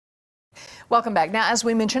Welcome back. Now, as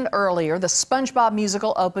we mentioned earlier, the SpongeBob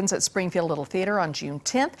musical opens at Springfield Little Theater on June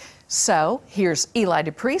 10th. So here's Eli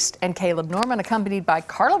DePriest and Caleb Norman, accompanied by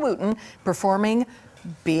Carla Wooten, performing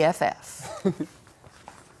BFF.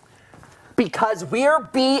 Because we're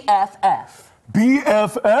BFF.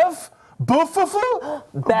 BFF? BFF?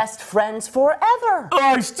 Best friends forever.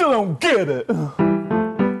 I still don't get it.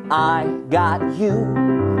 I got you,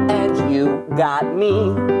 and you got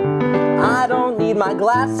me. I don't need my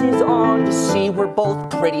glasses on to see we're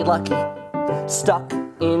both pretty lucky. Stuck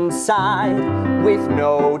inside with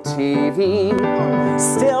no TV.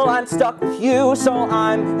 Still, I'm stuck with you, so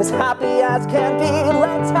I'm as happy as can be.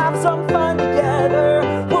 Let's have some fun together.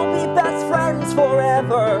 We'll be best friends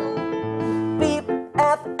forever.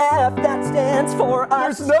 BFF, that stands for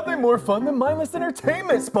us. There's nothing more fun than mindless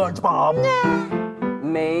entertainment, SpongeBob.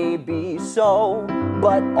 Maybe so,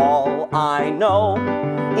 but all I know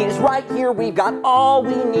is right here we've got all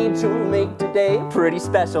we need to make today pretty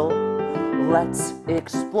special. Let's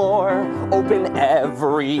explore, open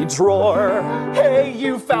every drawer. Hey,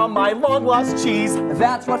 you found my long-lost cheese.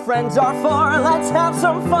 That's what friends are for. Let's have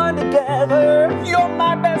some fun together. You're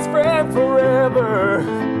my best friend forever.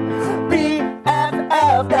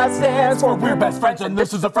 BFF, that stands for we're best friends and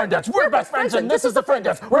this is a friend dance. We're best friends and this is a friend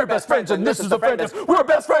dance. We're best friends and this is a friend dance. We're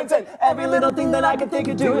best friends and every little thing that I can think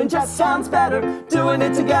of doing just sounds better doing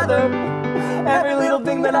it together. Every little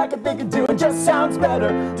thing that I can think of doing just sounds better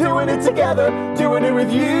doing it together, doing it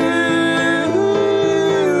with you.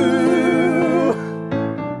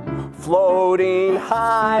 Floating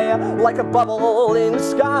high like a bubble in the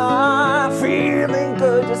sky, feeling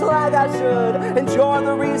good just like I should, and you're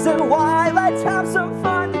the reason why. Let's have some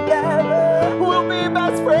fun together. we'll be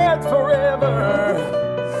best friends forever.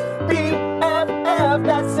 BFF,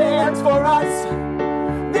 that stands for us.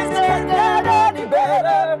 This can't get any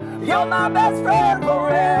better. You're my best friend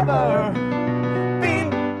forever.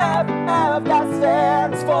 BFF, that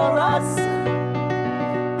stands for us.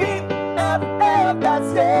 BFF, that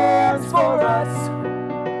stands for us.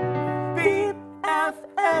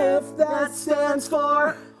 BFF, that stands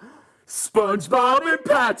for SpongeBob and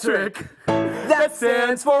Patrick. that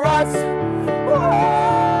stands for us.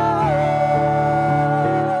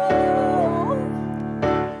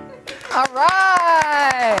 All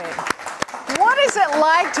right. What is it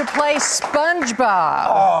like to play SpongeBob?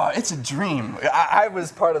 Oh, it's a dream. I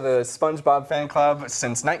was part of the SpongeBob fan club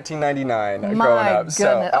since 1999 growing My up. goodness.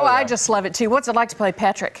 So, I just love it too. What's it like to play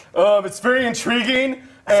Patrick? It's very intriguing,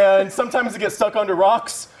 and sometimes it gets stuck under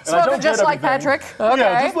rocks. And I So don't just get like everything. Patrick? Okay.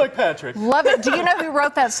 Yeah, just like Patrick. Love it. Do you know who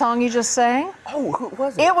wrote that song you just sang? Oh, who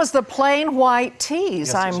was it? It was the Plain White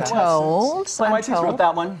Tees, I'm told. Plain White Tees wrote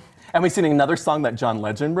that one. And we sing another song that John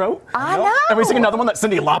Legend wrote. I know. And we sing another one that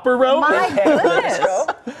Cyndi Lauper wrote. My goodness.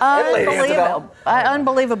 Lady Unbelievable.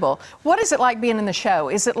 Unbelievable. What is it like being in the show?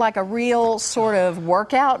 Is it like a real sort of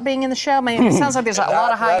workout being in the show? I mean, it sounds like there's a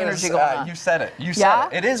lot of high energy going on. You said it. You said Yeah?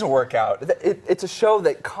 it. It is a workout. It's a show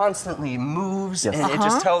that constantly moves, and it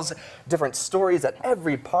just tells different stories at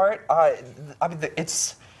every part. I mean,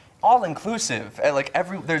 it's all inclusive. Like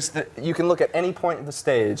you can look at any point of the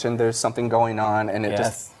stage, and there's something going on, and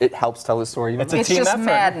it helps tell the story. It's a It's team just effort.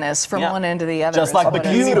 madness from one end to the other. Just like is what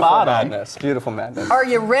it is. Bikini Bottom. Madness. Beautiful madness. Are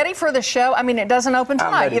you ready for the show? I mean, it doesn't open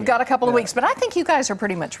tonight. ready. You've got a couple of weeks, but I think you guys are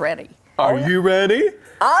pretty much ready. Are you ready?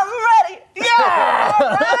 I'm ready. Yeah, all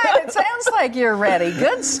right. It sounds like you're ready.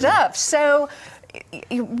 Good stuff. So,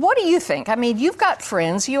 what do you think? I mean, you've got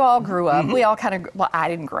friends. You all grew up. We all kind of, well, I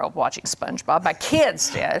didn't grow up watching SpongeBob. My kids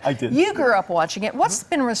did. I did. You grew up watching it. What's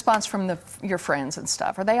been a response from your friends and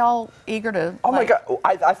stuff? Are they all eager to? Oh my God!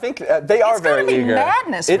 I think they are very gotta be eager.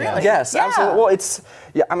 madness, really. Yes, Yeah. absolutely.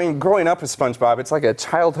 Well, I mean, growing up with SpongeBob, it's like a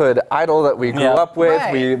childhood idol that we grew up with.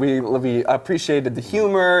 Right. We appreciated the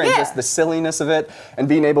humor and just the silliness of it, and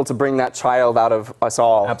being able to bring that child out of us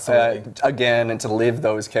all again, and to live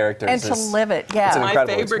those characters. And to live it, yeah. It's an My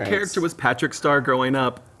incredible favorite experience. character was Patrick Star growing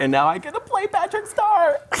up, and now I get to play Patrick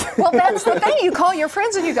Star. Well, that's the thing. You call your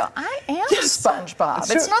friends and you go, I am SpongeBob.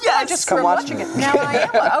 It's not that I just grew up watching it. Now I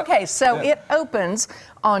am. Okay, so it opens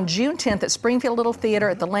on June 10th at Springfield Little Theater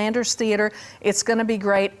at the Landers Theater. It's going to be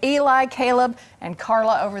great. Eli, Caleb, and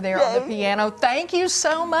Carla over there on the piano. Thank you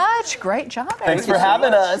so much. Great job. Thanks for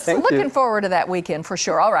having us. Looking forward to that weekend for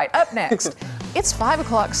sure. All right, up next, it's 5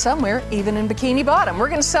 o'clock somewhere, even in Bikini Bottom. We're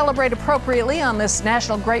going to celebrate appropriately on this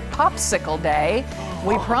National Grape Popsicle Day.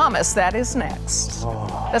 We promise that is next.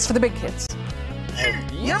 That's for the big kids.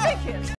 You're big kids.